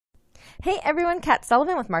Hey everyone, Kat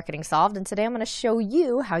Sullivan with Marketing Solved, and today I'm going to show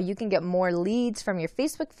you how you can get more leads from your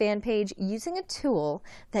Facebook fan page using a tool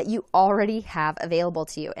that you already have available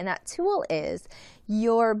to you. And that tool is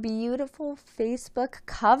your beautiful Facebook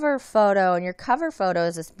cover photo. And your cover photo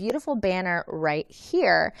is this beautiful banner right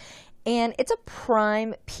here. And it's a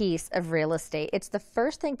prime piece of real estate. It's the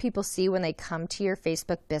first thing people see when they come to your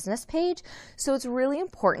Facebook business page. So it's really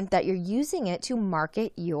important that you're using it to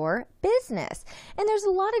market your business. And there's a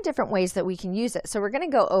lot of different ways that we can use it. So we're going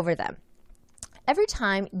to go over them. Every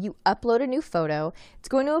time you upload a new photo, it's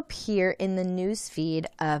going to appear in the news feed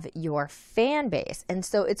of your fan base. And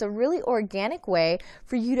so it's a really organic way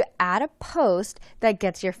for you to add a post that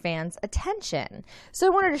gets your fans' attention. So I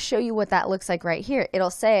wanted to show you what that looks like right here. It'll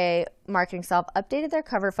say Marketing Solved updated their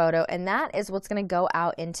cover photo, and that is what's going to go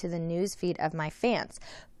out into the news feed of my fans.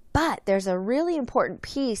 But there's a really important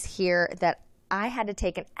piece here that I had to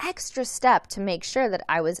take an extra step to make sure that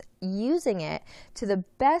I was using it to the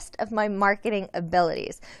best of my marketing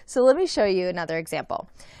abilities. So let me show you another example.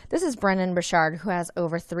 This is Brendon Burchard, who has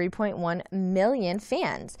over 3.1 million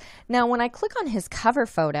fans. Now, when I click on his cover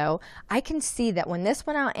photo, I can see that when this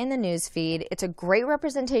went out in the news feed, it's a great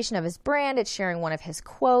representation of his brand. It's sharing one of his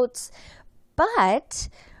quotes, but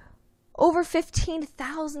over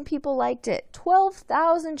 15,000 people liked it,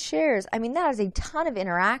 12,000 shares. I mean, that is a ton of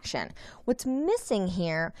interaction. What's missing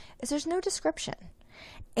here is there's no description.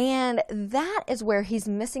 And that is where he's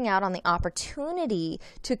missing out on the opportunity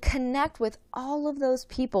to connect with all of those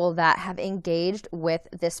people that have engaged with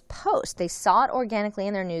this post. They saw it organically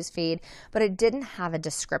in their newsfeed, but it didn't have a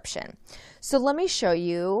description. So let me show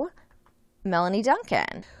you Melanie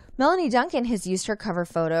Duncan. Melanie Duncan has used her cover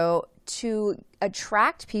photo to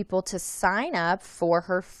attract people to sign up for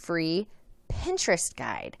her free Pinterest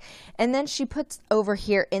guide. And then she puts over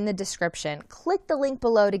here in the description, click the link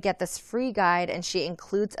below to get this free guide, and she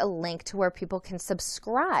includes a link to where people can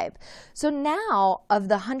subscribe. So now, of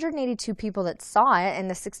the 182 people that saw it and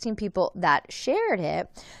the 16 people that shared it,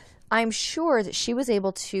 I'm sure that she was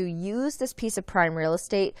able to use this piece of prime real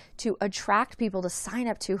estate to attract people to sign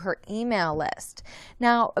up to her email list.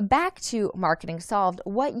 Now, back to Marketing Solved,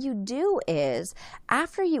 what you do is,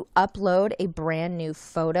 after you upload a brand new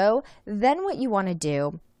photo, then what you want to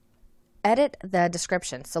do, edit the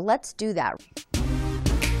description. So let's do that.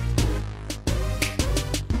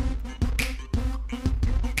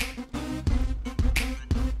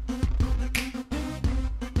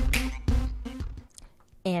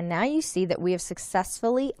 And now you see that we have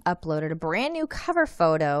successfully uploaded a brand new cover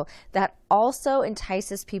photo that also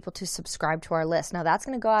entices people to subscribe to our list. Now that's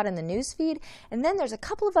going to go out in the news feed, and then there's a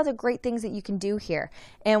couple of other great things that you can do here.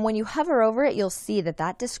 And when you hover over it, you'll see that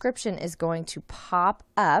that description is going to pop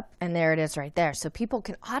up, and there it is right there. So people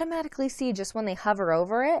can automatically see just when they hover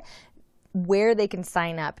over it where they can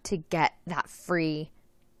sign up to get that free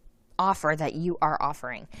offer that you are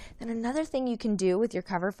offering. Then another thing you can do with your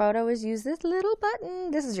cover photo is use this little button.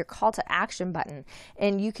 This is your call to action button,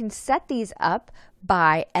 and you can set these up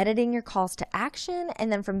by editing your calls to action,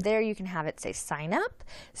 and then from there you can have it say sign up,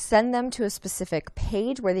 send them to a specific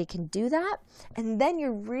page where they can do that, and then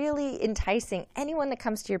you're really enticing anyone that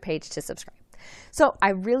comes to your page to subscribe. So I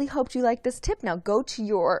really hoped you liked this tip. Now go to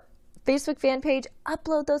your Facebook fan page,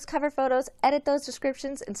 upload those cover photos, edit those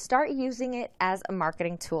descriptions, and start using it as a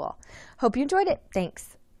marketing tool. Hope you enjoyed it.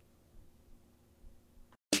 Thanks.